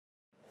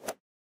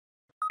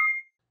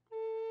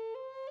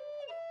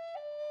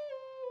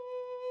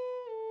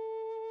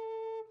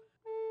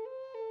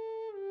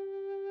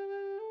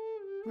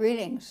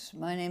Greetings,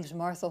 my name is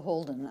Martha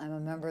Holden. I'm a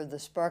member of the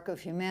Spark of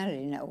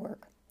Humanity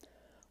Network.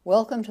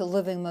 Welcome to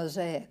Living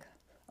Mosaic,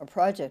 a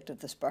project of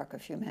the Spark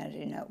of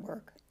Humanity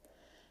Network.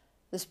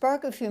 The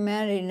Spark of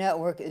Humanity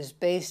Network is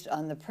based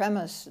on the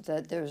premise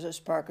that there's a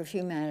spark of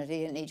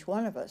humanity in each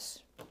one of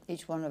us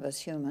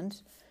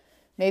humans.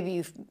 Maybe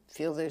you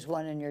feel there's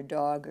one in your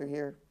dog or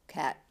your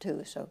cat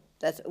too, so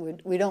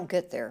we don't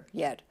get there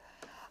yet.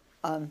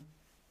 And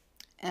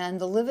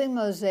the Living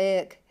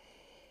Mosaic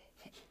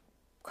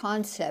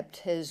concept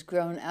has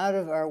grown out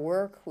of our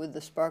work with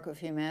the Spark of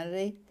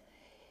Humanity.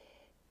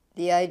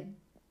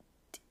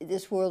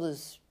 This world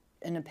is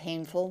in a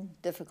painful,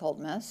 difficult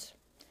mess,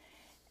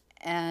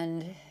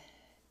 and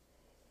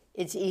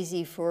it's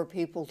easy for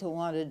people to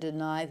want to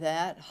deny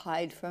that,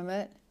 hide from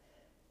it,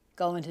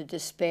 go into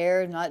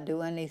despair, not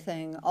do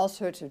anything, all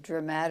sorts of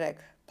dramatic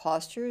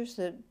postures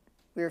that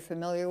we're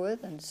familiar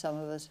with and some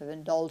of us have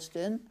indulged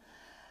in.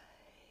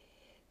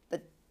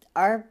 But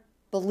our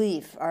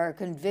belief, our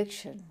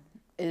conviction,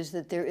 is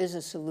that there is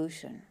a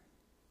solution.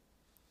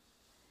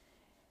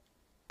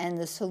 And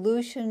the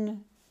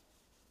solution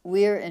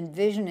we're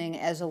envisioning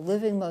as a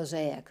living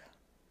mosaic.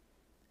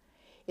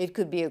 It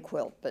could be a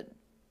quilt, but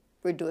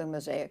we're doing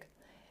mosaic.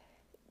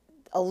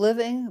 A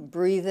living,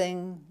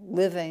 breathing,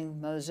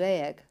 living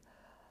mosaic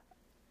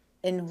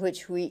in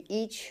which we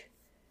each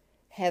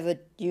have a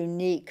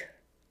unique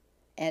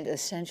and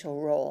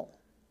essential role.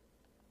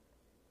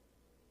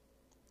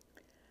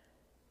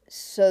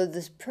 So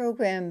this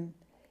program,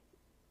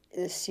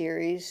 this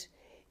series,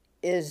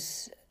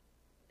 is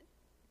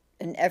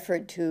an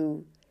effort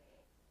to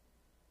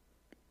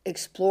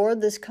explore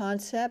this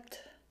concept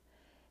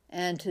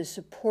and to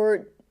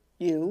support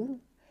you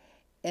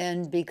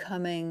in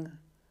becoming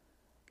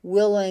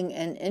willing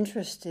and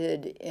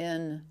interested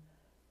in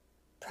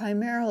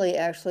primarily,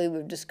 actually,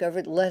 we've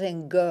discovered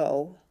letting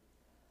go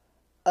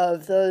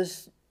of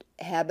those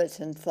habits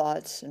and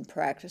thoughts and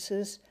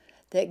practices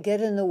that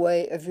get in the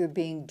way of your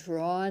being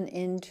drawn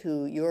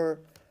into your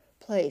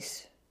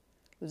place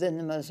within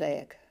the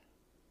mosaic,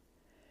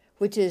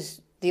 which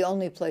is the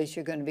only place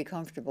you're going to be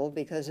comfortable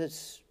because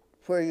it's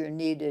where you're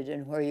needed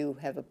and where you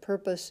have a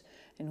purpose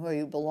and where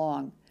you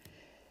belong.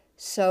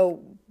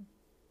 So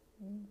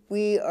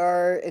we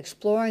are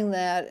exploring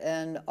that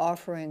and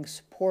offering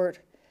support,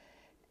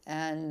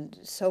 and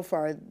so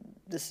far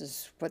this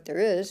is what there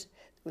is.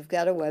 We've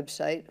got a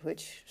website,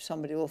 which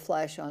somebody will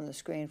flash on the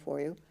screen for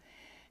you,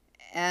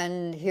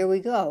 and here we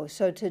go.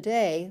 So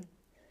today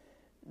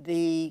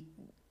the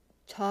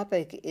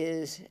topic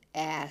is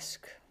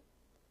ask.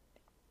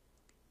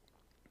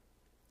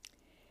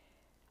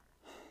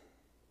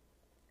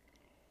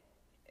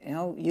 You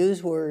know,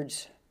 use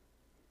words.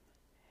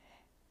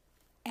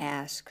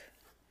 Ask.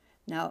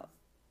 Now,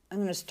 I'm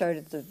going to start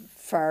at the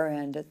far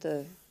end, at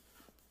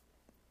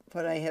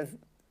what I have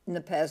in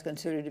the past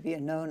considered to be a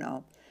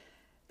no-no,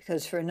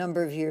 because for a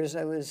number of years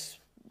I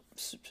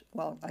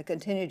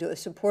continued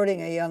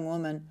supporting a young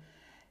woman,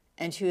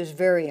 and she was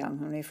very young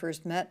when we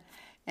first met,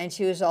 and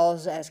she was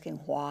always asking,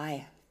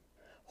 why?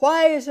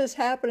 Why is this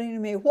happening to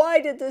me?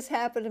 Why did this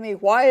happen to me?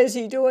 Why is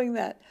he doing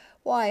that?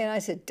 Why? And I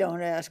said,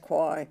 don't ask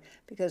why,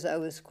 because I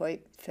was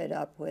quite fed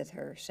up with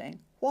her saying,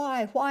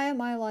 why? Why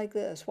am I like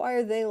this? Why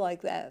are they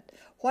like that?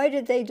 Why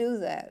did they do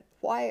that?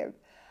 I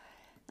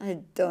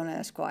don't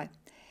ask why.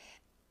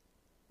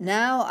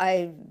 Now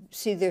I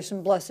see there's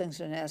some blessings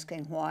in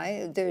asking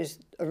why. There's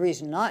a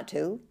reason not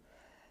to.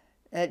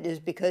 That is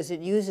because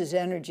it uses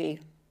energy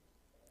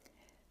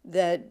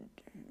that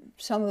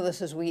some of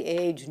us as we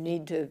age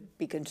need to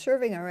be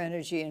conserving our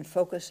energy and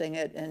focusing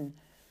it in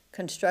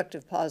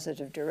constructive,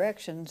 positive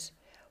directions,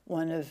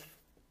 one of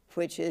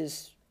which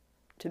is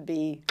to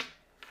be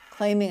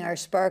claiming our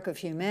spark of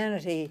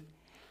humanity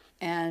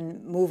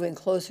and moving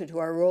closer to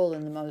our role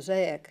in the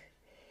mosaic.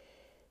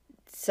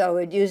 So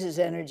it uses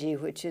energy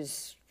which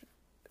is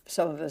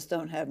some of us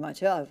don't have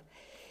much of.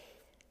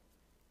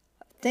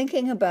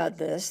 Thinking about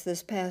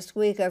this past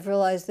week, I've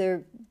realized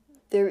there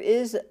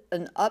is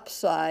an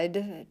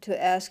upside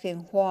to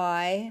asking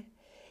why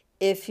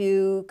if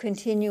you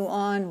continue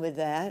on with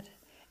that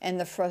and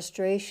the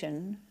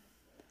frustration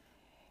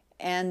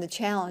and the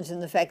challenge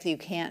and the fact that you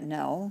can't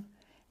know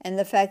and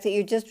the fact that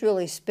you're just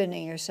really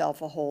spinning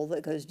yourself a hole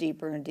that goes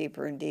deeper and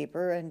deeper and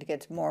deeper and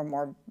gets more and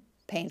more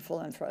painful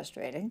and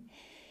frustrating.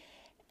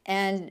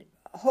 And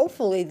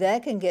hopefully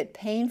that can get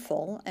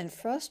painful and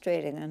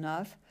frustrating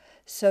enough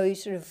so you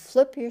sort of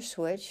flip your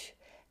switch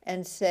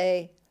and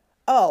say,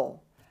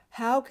 oh,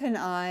 how can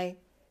I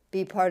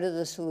be part of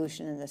the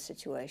solution in this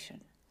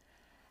situation?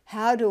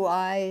 How do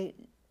I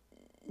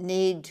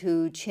need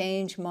to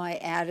change my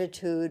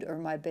attitude or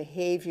my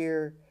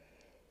behavior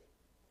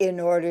in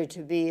order to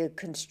be a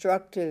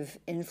constructive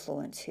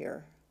influence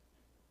here?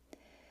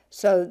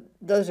 So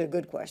those are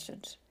good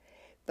questions.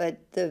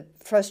 But the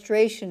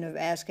frustration of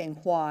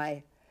asking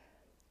why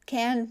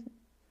can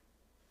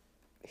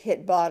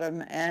hit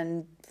bottom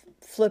and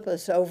flip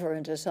us over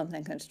into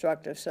something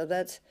constructive. So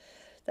that's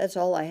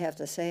all I have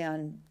to say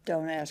on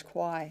don't ask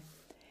why.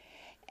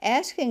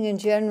 Asking in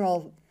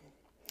general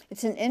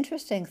It's an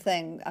interesting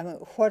thing. I mean,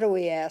 what are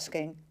we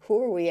asking?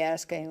 Who are we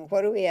asking?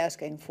 What are we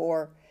asking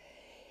for?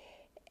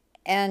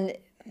 And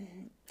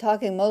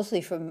talking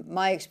mostly from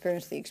my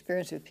experience, the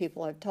experience of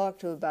people I've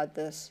talked to about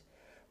this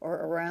or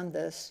around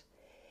this,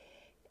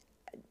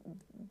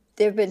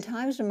 there have been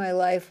times in my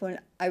life when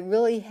I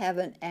really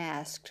haven't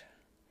asked,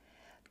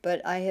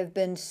 but I have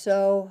been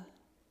so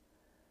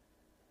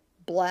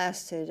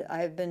blasted,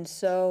 I've been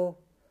so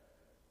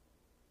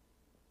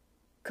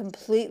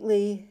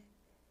completely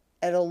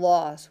at a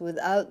loss,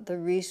 without the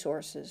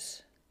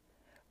resources,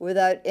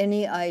 without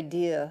any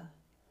idea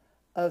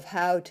of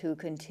how to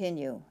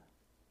continue,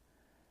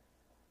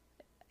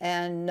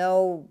 and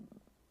no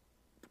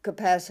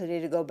capacity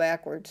to go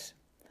backwards.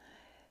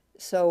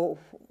 So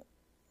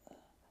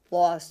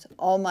lost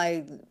all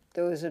my,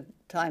 there was a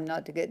time,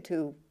 not to get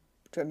too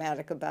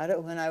dramatic about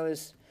it, when I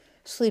was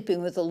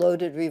sleeping with a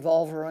loaded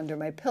revolver under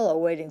my pillow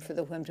waiting for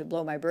the whim to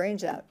blow my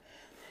brains out.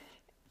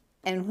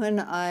 And when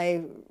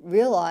I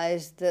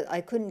realized that I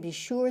couldn't be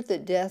sure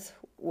that death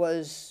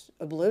was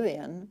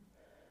oblivion,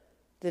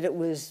 that it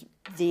was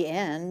the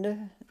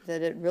end,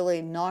 that it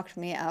really knocked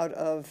me out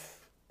of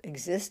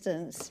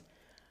existence,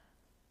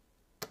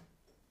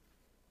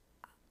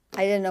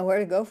 I didn't know where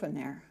to go from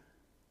there,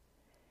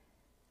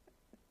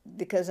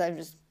 because I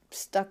was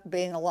stuck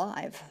being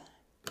alive.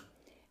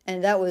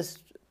 And that was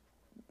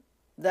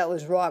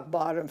rock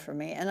bottom for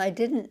me. And I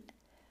didn't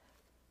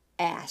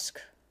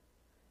ask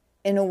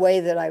in a way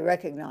that I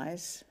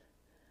recognize,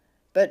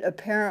 but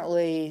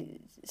apparently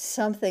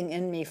something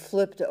in me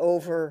flipped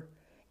over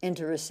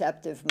into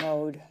receptive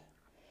mode.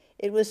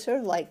 It was sort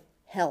of like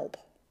help,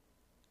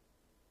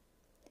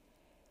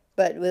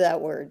 but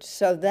without words.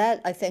 So that,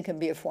 I think, can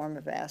be a form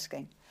of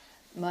asking.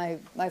 My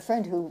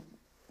friend who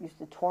used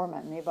to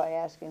torment me by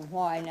asking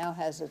why now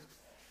has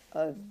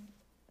a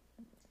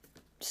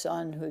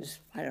son who's,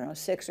 I don't know,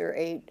 6 or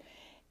 8,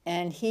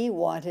 and he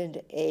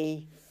wanted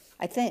a,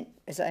 I think,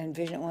 as I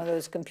envision it, one of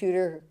those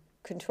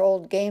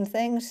computer-controlled game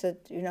things that,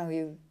 you know,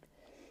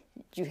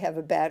 you have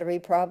a battery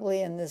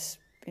probably in this,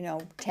 you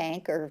know,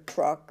 tank or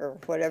truck or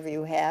whatever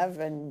you have,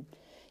 and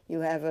you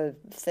have a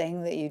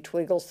thing that you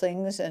twiggle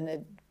things, and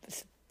it,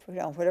 you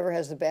know, whatever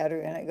has the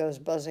battery in it goes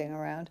buzzing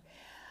around.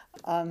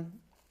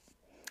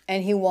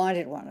 And he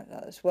wanted one of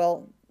those.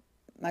 Well,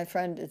 my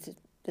friend,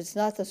 it's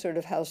not the sort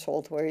of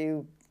household where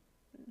you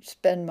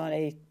spend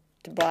money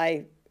to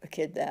buy a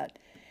kid that.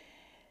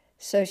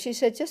 So she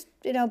said, just,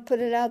 you know,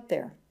 put it out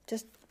there.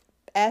 Just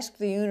ask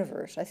the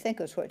universe, I think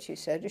was what she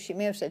said. Or she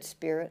may have said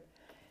spirit.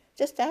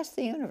 Just ask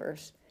the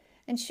universe.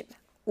 And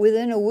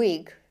within a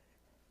week,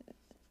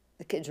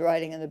 the kid's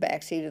riding in the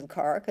back seat of the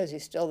car because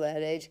he's still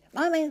that age.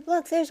 Mommy,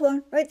 look, there's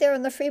one right there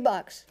in the free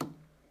box.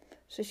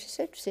 So she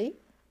said, see,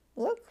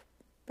 look,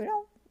 you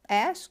know,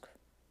 ask.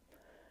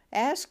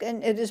 Ask,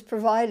 and it is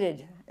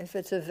provided if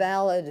it's a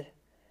valid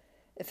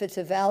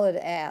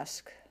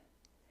ask.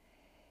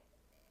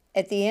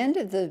 At the end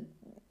of the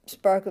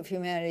Spark of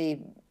Humanity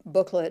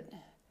booklet,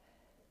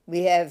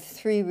 we have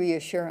 3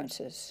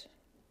 reassurances.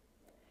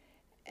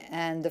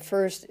 And the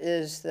first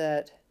is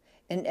that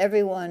in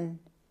everyone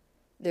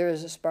there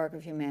is a spark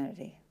of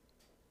humanity.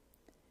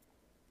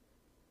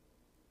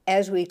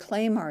 As we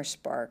claim our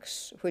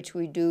sparks, which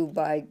we do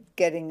by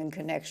getting in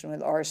connection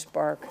with our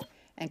spark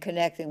and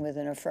connecting with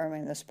and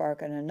affirming the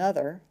spark in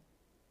another,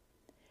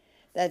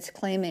 that's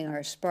claiming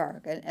our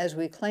spark. And as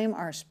we claim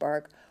our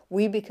spark,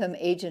 we become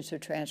agents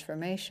of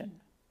transformation.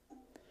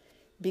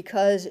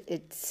 Because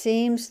it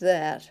seems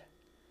that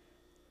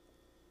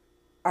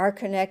our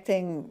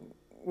connecting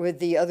with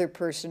the other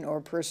person or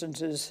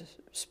persons'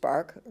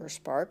 spark or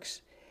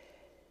sparks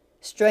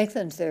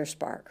strengthens their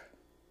spark.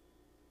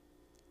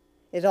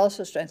 It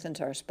also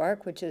strengthens our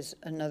spark, which is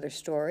another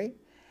story.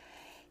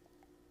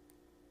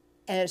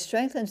 And it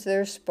strengthens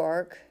their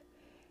spark,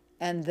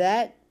 and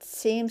that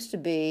seems to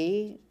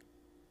be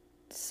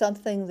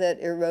something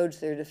that erodes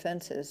their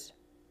defenses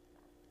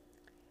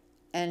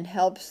and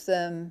helps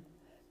them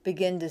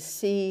begin to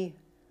see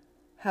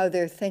how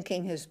their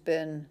thinking has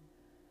been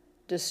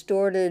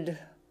distorted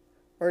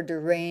or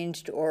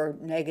deranged or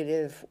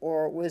negative,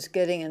 or was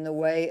getting in the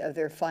way of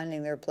their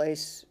finding their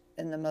place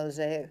in the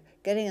mosaic,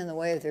 getting in the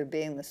way of their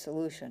being the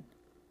solution.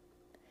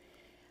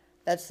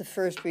 That's the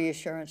first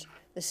reassurance.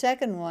 The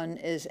second one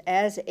is,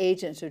 as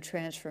agents of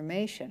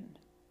transformation,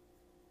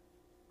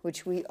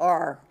 which we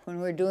are, when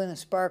we're doing the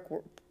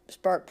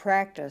spark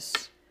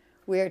practice,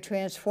 we are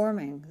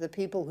transforming the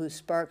people whose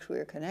sparks we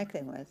are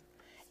connecting with.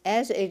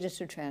 As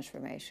agents of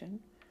transformation,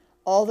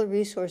 all the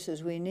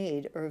resources we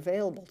need are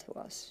available to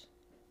us.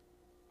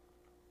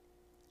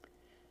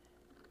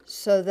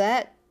 So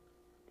that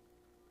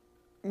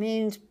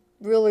means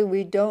really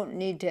we don't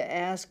need to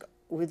ask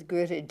with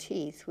gritted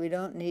teeth. We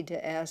don't need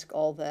to ask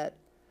all that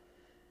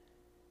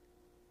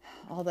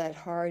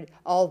hard,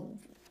 all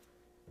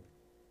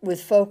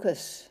with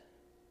focus,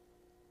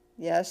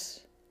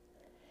 yes,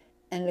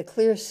 and a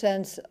clear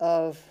sense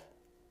of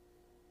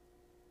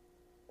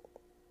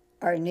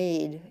our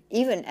need.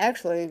 Even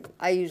actually,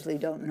 I usually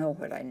don't know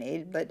what I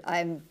need, but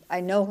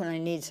I know when I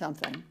need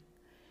something.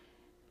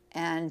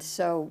 And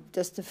so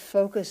just to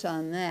focus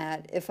on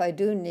that, if I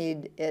do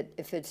need it,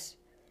 if it's,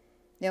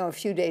 a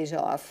few days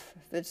off,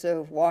 if it's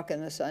a walk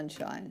in the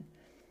sunshine,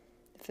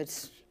 if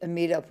it's a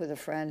meet up with a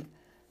friend,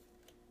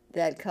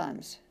 that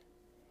comes.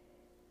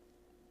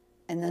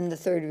 And then the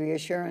third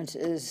reassurance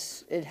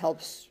is it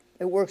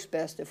works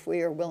best if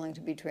we are willing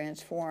to be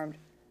transformed,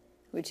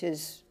 which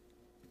is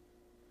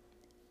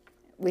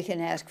we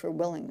can ask for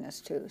willingness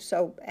too.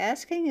 So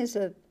asking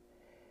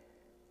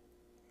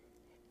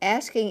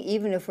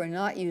even if we're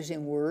not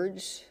using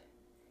words,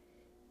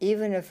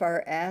 even if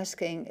our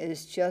asking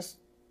is just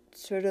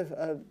sort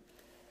of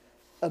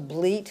a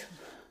bleat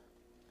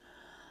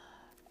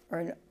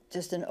or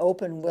just an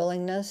open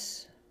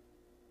willingness,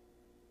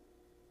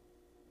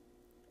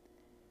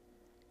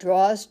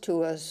 draws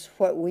to us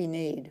what we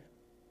need,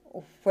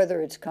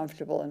 whether it's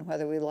comfortable and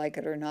whether we like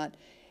it or not.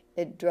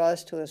 It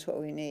draws to us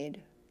what we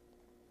need.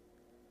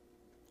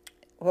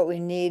 What we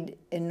need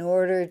in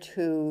order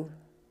to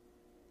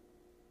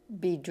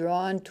be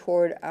drawn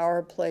toward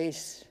our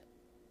place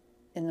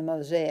in the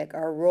mosaic,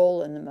 our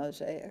role in the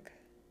mosaic.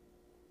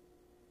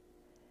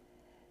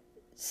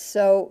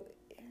 So,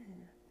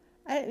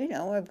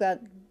 I've got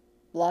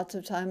lots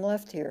of time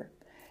left here.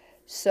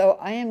 So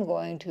I am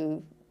going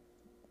to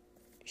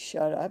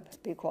shut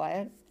up, be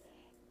quiet,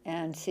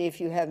 and see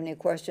if you have any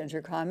questions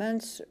or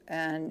comments.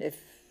 And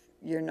if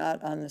you're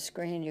not on the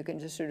screen, you can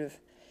just sort of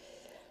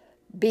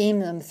beam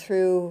them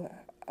through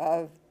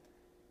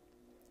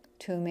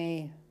to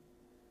me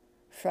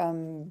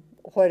from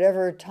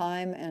whatever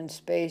time and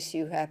space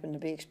you happen to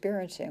be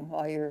experiencing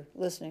while you're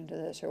listening to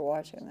this or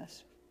watching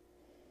this.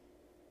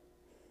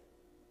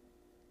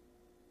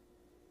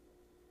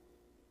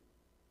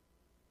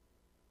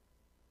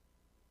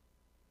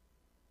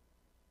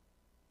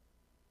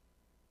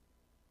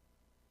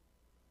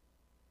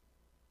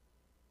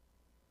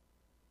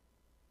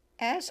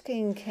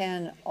 Asking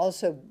can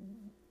also,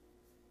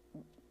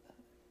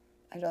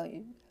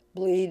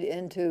 bleed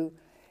into,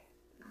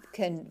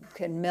 can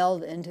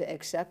meld into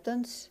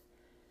acceptance.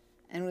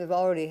 And we've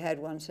already had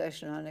one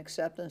session on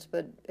acceptance,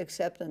 but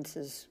acceptance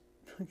is,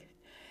 I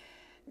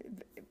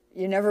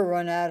never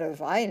run out of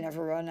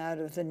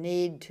the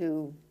need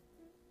to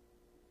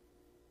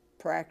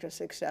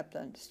practice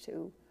acceptance,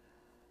 to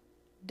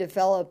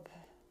develop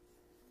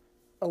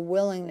a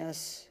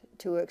willingness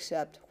to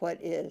accept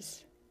what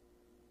is.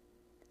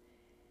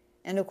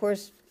 And of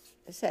course,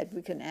 as I said,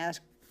 we can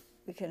ask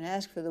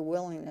for the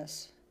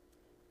willingness.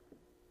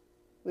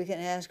 We can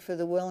ask for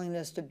the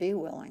willingness to be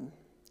willing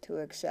to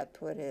accept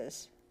what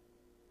is.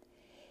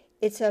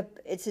 It's a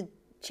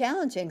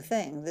challenging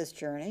thing, this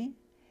journey,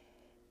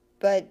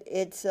 but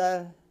it's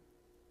in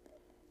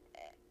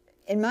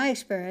my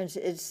experience,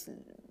 it's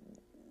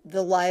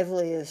the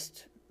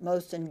liveliest,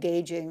 most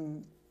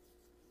engaging.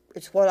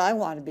 It's what I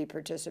want to be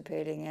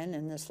participating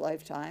in this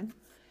lifetime.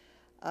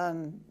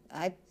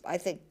 I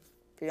think.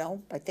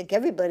 I think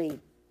everybody,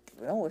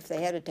 if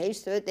they had a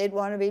taste of it, they'd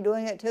want to be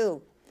doing it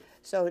too.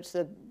 So it's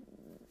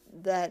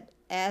that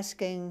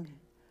asking,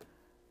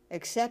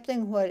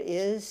 accepting what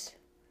is,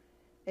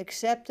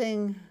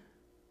 accepting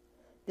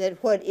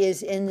that what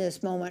is in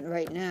this moment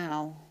right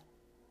now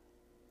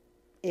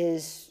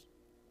is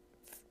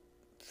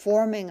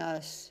forming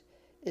us,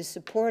 is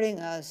supporting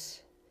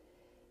us,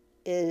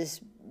 is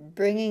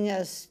bringing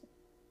us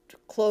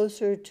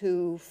closer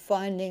to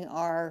finding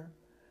our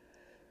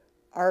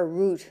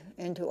root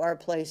into our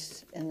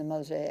place in the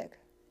mosaic.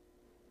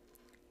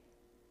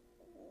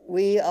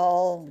 We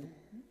all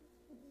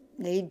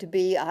need to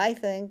be, I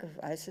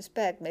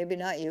suspect, maybe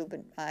not you,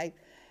 but I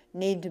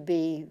need to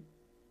be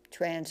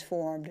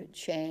transformed,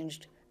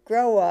 changed,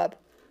 grow up,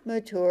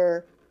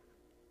 mature,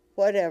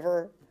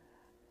 whatever,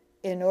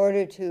 in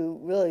order to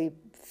really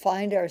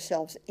find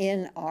ourselves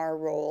in our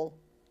role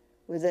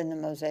within the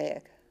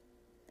mosaic.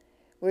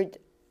 We're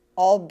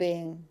all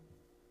being,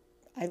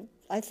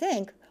 I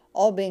think,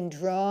 all being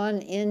drawn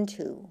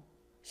into,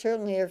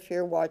 certainly if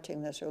you're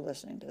watching this or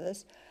listening to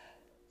this,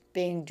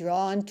 being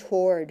drawn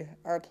toward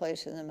our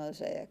place in the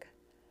mosaic.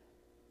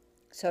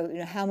 So,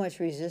 how much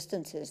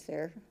resistance is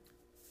there?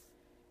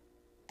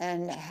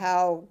 And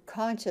how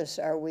conscious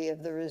are we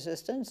of the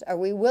resistance? Are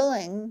we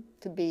willing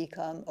to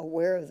become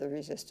aware of the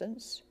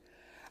resistance?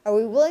 Are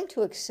we willing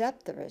to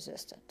accept the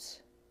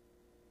resistance?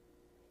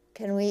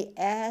 Can we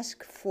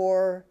ask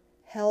for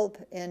help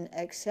in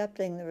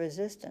accepting the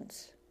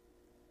resistance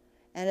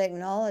and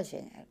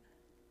acknowledging it?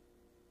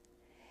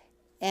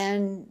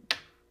 And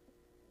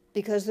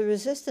because the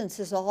resistance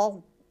is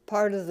all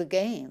part of the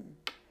game.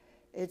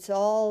 It's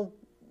all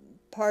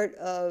part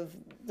of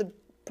the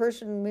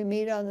person we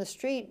meet on the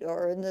street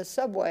or in the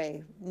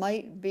subway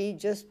might be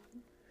just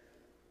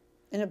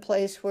in a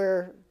place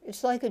where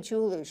it's like a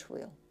jeweler's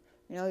wheel.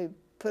 You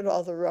put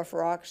all the rough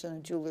rocks in a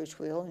jeweler's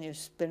wheel and you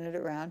spin it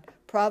around,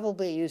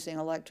 probably using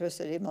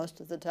electricity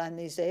most of the time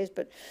these days,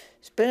 but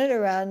spin it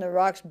around, the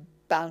rocks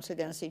bounce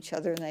against each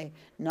other and they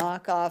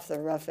knock off the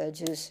rough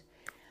edges.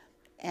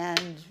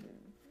 And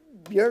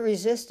your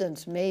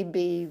resistance may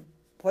be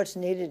what's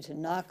needed to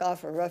knock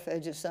off a rough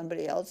edge of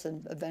somebody else,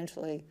 and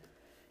eventually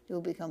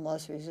you'll become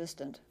less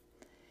resistant.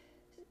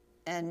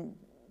 And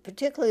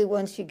particularly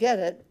once you get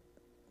it,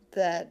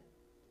 that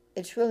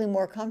it's really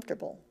more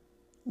comfortable.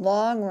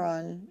 Long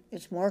run,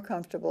 it's more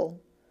comfortable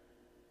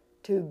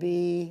to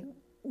be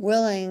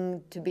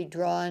willing to be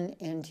drawn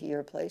into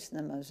your place in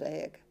the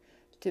mosaic,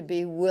 to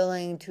be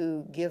willing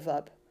to give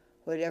up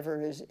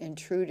whatever is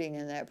intruding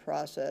in that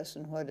process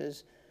and what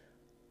is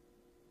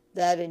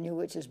that in you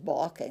which is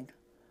balking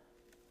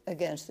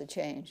against the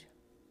change.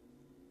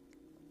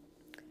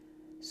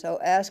 So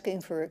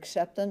asking for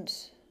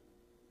acceptance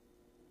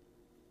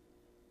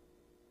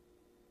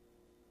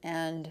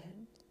and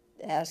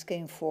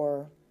asking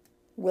for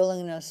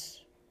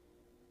willingness,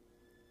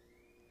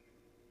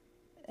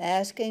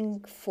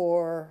 asking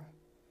for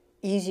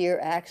easier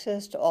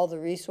access to all the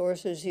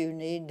resources you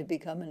need to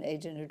become an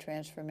agent of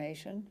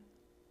transformation.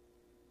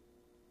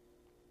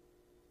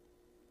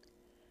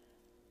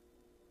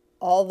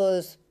 All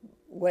those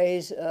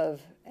ways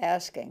of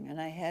asking,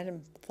 and I had a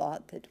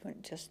thought that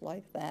went just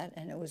like that,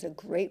 and it was a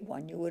great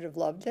one. You would have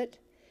loved it,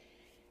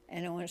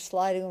 and it went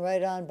sliding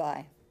right on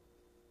by.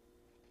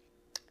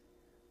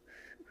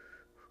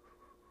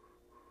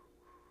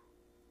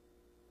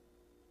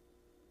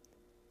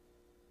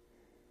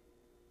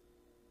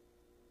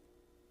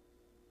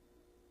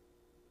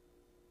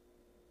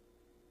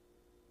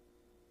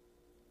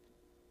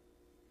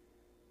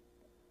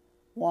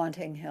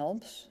 Wanting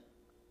helps.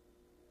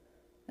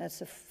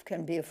 That's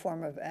can be a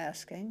form of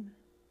asking.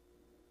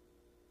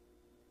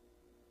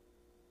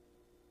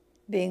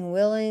 Being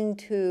willing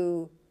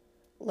to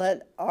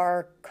let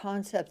our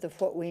concept of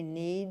what we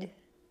need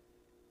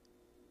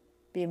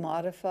be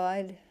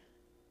modified,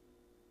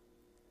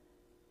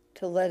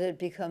 to let it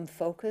become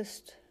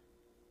focused.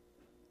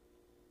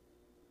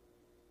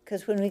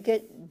 Because when we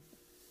get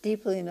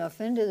deeply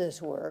enough into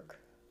this work,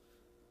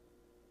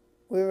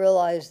 we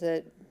realize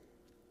that,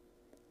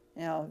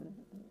 you know,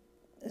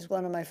 as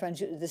one of my friends,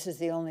 this is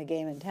the only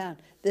game in town.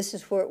 This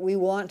is where we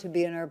want to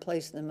be in our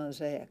place in the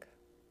mosaic.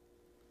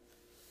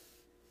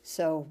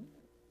 So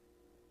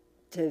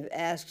to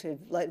ask to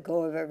let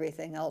go of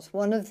everything else.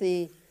 One of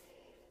the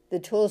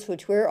tools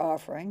which we're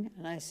offering,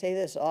 and I say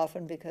this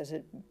often because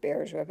it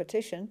bears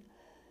repetition,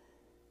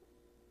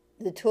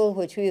 the tool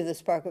which we of the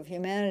Spark of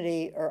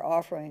Humanity are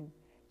offering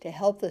to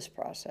help this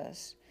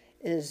process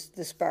is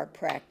the Spark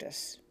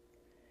Practice,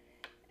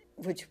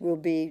 which we'll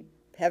be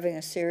having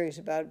a series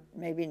about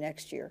maybe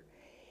next year.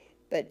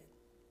 But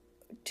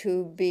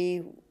to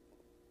be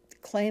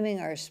claiming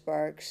our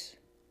sparks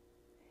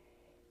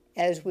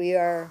as we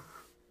are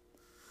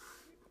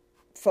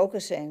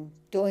focusing,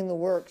 doing the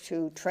work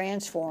to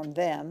transform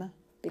them,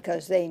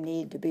 because they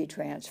need to be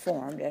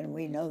transformed, and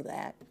we know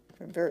that,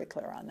 we're very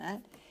clear on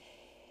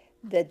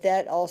that,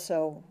 that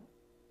also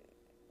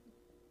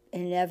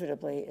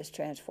inevitably is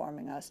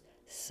transforming us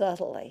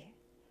subtly.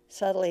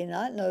 Subtly,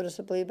 not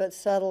noticeably, but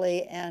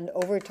subtly, and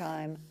over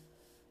time,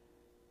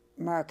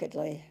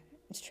 markedly,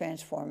 it's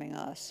transforming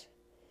us.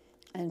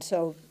 And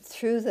so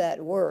through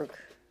that work,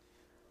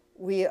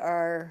 we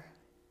are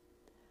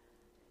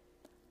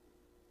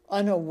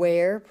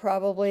unaware,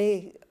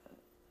 probably,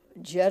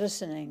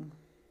 jettisoning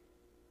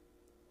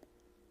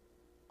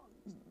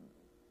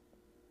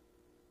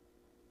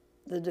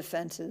the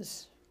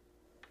defenses,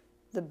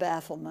 the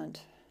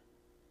bafflement,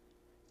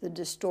 the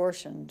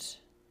distortions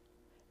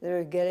that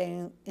are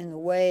getting in the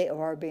way of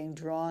our being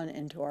drawn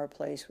into our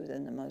place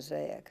within the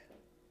mosaic.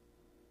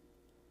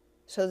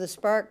 So the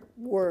spark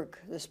work,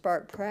 the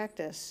spark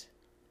practice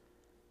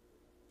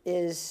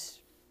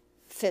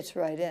fits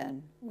right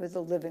in with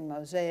the living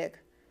mosaic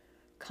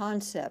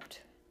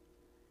concept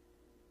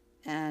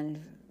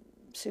and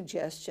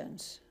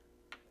suggestions.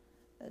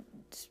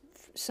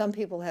 Some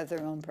people have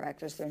their own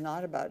practice. They're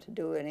not about to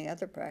do any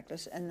other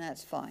practice, and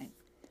that's fine.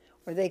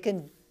 Or they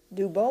can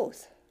do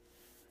both,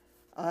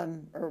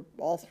 or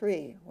all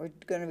three. We're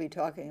going to be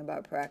talking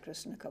about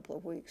practice in a couple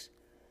of weeks.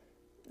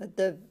 But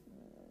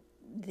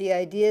the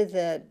idea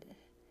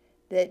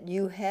that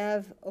you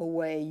have a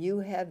way, you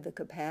have the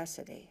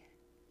capacity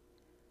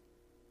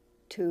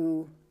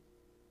to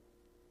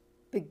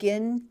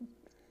begin,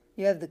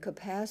 you have the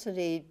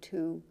capacity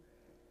to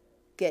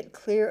get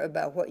clear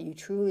about what you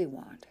truly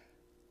want,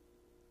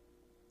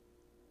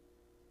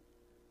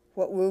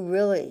 what will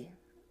really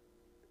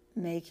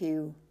make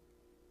you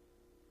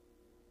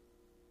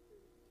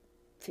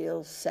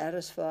feel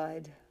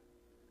satisfied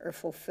or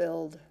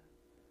fulfilled,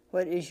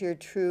 what is your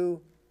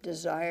true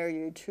desire,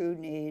 your true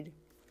need.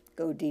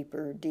 Go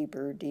deeper,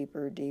 deeper,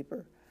 deeper,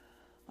 deeper.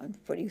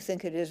 What do you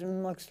think it is?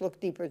 Let's look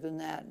deeper than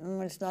that.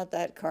 It's not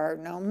that car.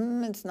 No,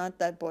 it's not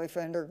that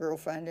boyfriend or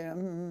girlfriend.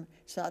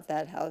 It's not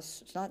that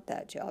house. It's not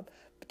that job.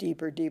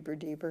 Deeper, deeper,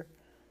 deeper.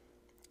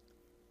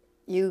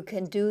 You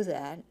can do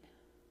that.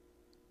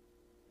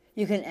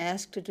 You can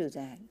ask to do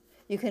that.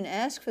 You can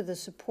ask for the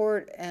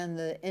support and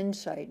the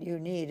insight you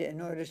need in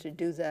order to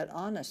do that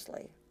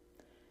honestly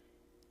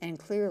and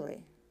clearly.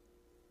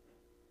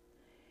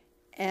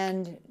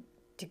 And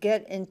to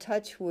get in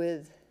touch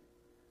with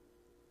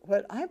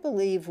what I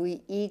believe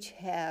we each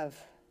have,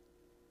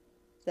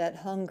 that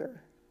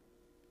hunger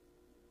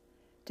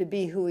to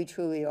be who we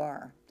truly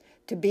are.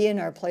 to be in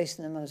our place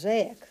in the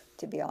mosaic,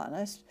 to be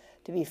honest,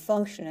 to be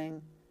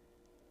functioning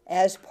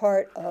as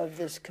part of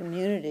this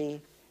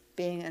community,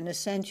 being an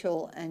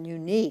essential and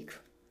unique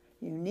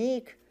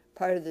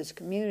part of this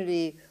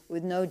community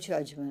with no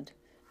judgment,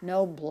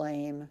 no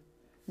blame,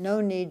 no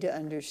need to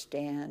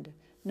understand,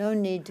 no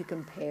need to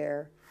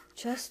compare,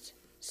 just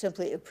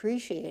simply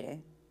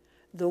appreciating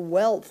the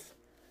wealth,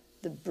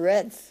 the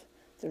breadth,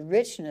 the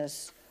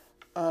richness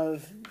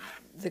of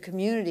the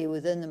community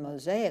within the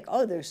mosaic.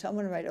 Oh, there's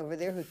someone right over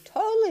there who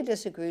totally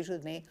disagrees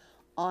with me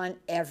on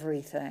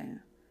everything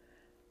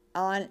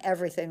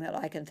that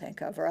I can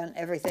think of, or on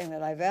everything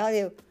that I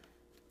value.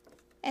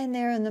 And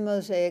they're in the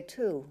mosaic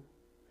too.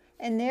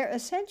 And they're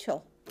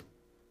essential.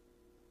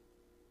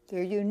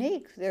 They're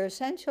unique, they're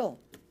essential.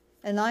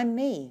 And I'm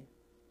me.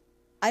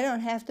 I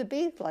don't have to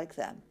be like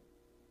them.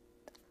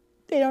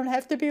 They don't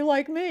have to be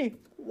like me.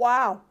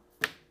 Wow.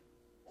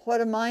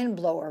 What a mind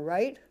blower,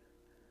 right?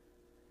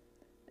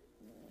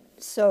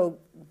 So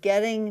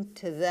getting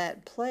to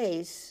that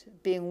place,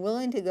 being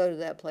willing to go to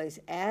that place,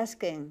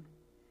 asking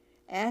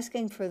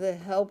for the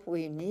help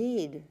we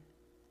need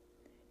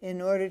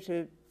in order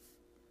to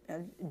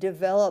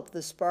develop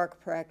the spark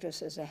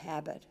practice as a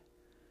habit,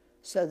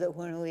 so that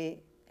when we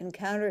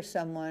encounter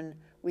someone,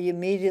 we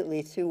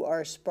immediately, through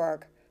our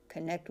spark,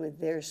 connect with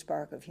their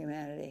spark of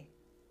humanity.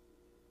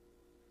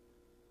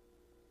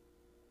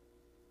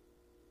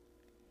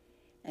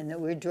 And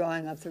that we're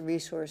drawing up the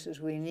resources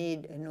we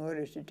need in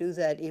order to do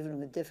that, even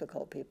with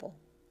difficult people.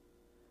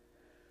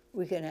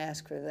 We can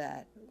ask for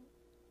that.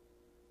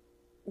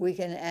 We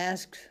can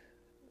ask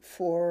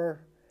for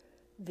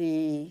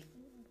the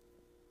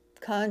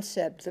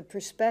concept, the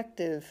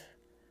perspective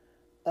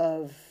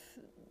of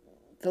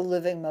the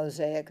living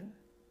mosaic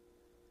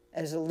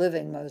as a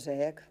living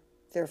mosaic.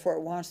 Therefore,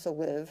 it wants to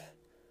live.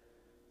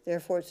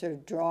 Therefore, it's sort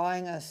of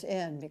drawing us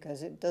in,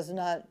 because it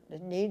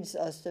needs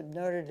us in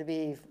order to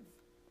be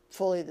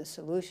fully the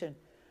solution.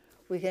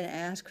 We can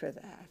ask for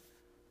that.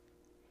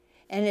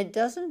 And it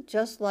doesn't,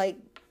 just like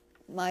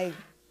my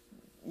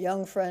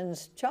young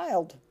friend's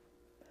child,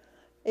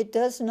 it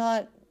does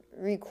not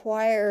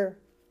require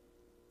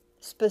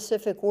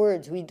specific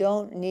words. We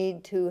don't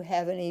need to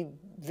have any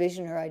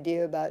vision or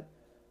idea about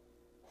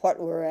what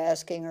we're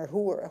asking or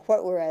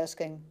what we're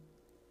asking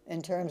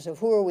in terms of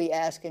who are we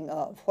asking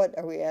of, what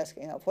are we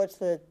asking of, what's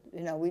the,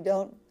 we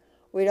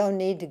don't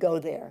need to go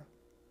there.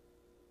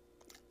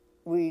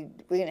 We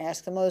can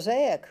ask the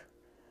mosaic.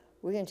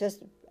 We can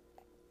just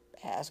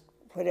ask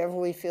whatever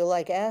we feel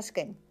like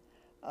asking.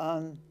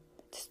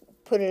 Just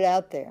put it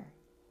out there.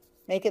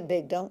 Make it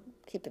big. Don't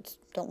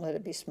let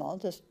it be small.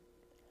 Just,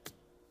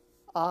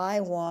 I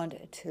want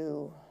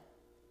to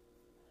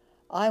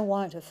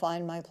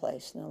find my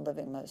place in the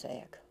living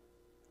mosaic.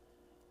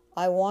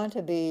 I want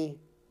to be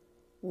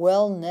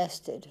well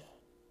nested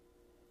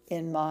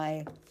in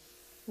my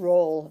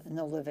role in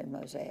the living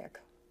mosaic.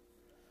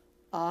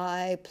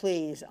 I'm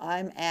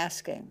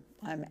asking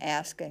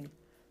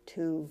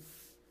to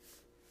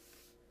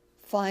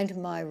find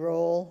my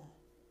role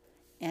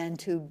and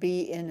to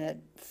be in it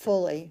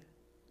fully,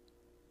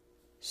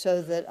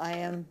 so that I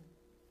am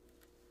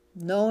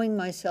knowing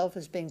myself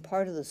as being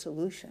part of the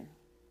solution.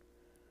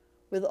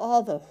 With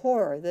all the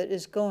horror that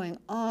is going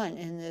on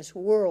in this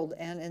world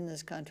and in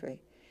this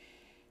country,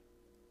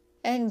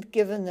 and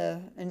given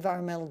the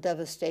environmental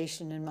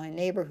devastation in my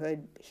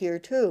neighborhood here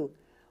too,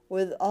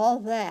 with all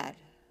that,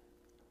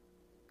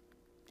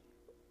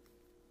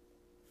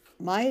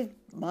 my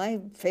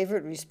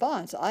favorite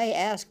response, I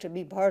ask to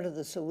be part of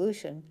the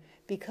solution,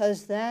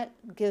 because that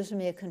gives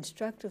me a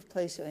constructive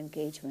place of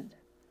engagement.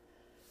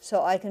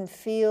 So I can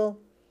feel,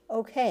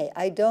 okay,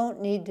 I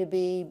don't need to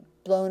be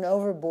blown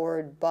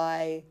overboard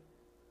by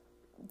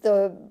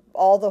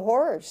all the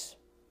horrors.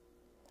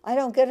 I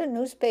don't get a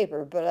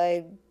newspaper, but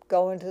I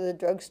go into the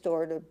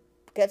drugstore to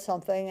get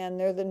something, and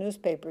there are the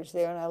newspapers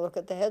there, and I look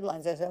at the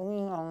headlines. I say,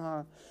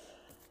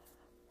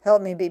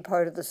 help me be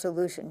part of the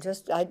solution.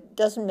 It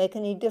doesn't make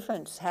any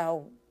difference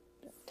how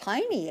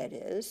tiny it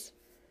is,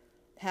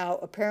 how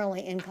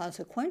apparently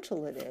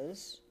inconsequential it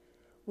is.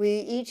 We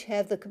each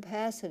have the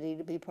capacity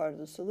to be part of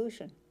the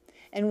solution.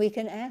 And we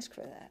can ask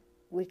for that.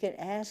 We can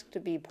ask to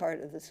be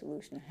part of the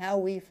solution, how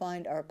we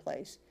find our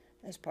place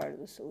as part of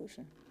the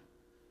solution.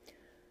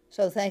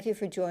 So thank you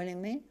for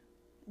joining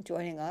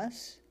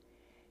us.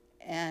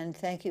 And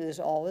thank you, as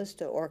always,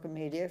 to Orca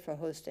Media for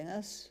hosting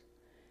us,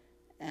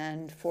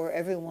 and for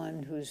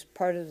everyone who's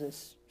part of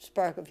this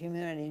Spark of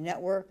Humanity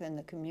network and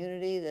the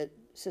community that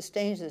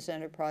sustains this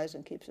enterprise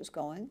and keeps us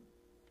going.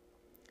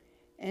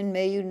 And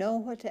may you know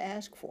what to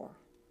ask for,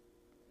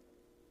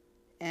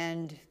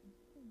 and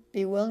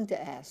be willing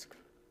to ask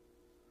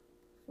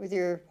with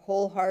your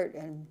whole heart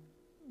and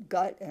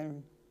gut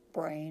and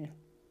brain.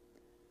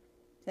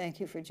 Thank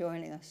you for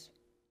joining us.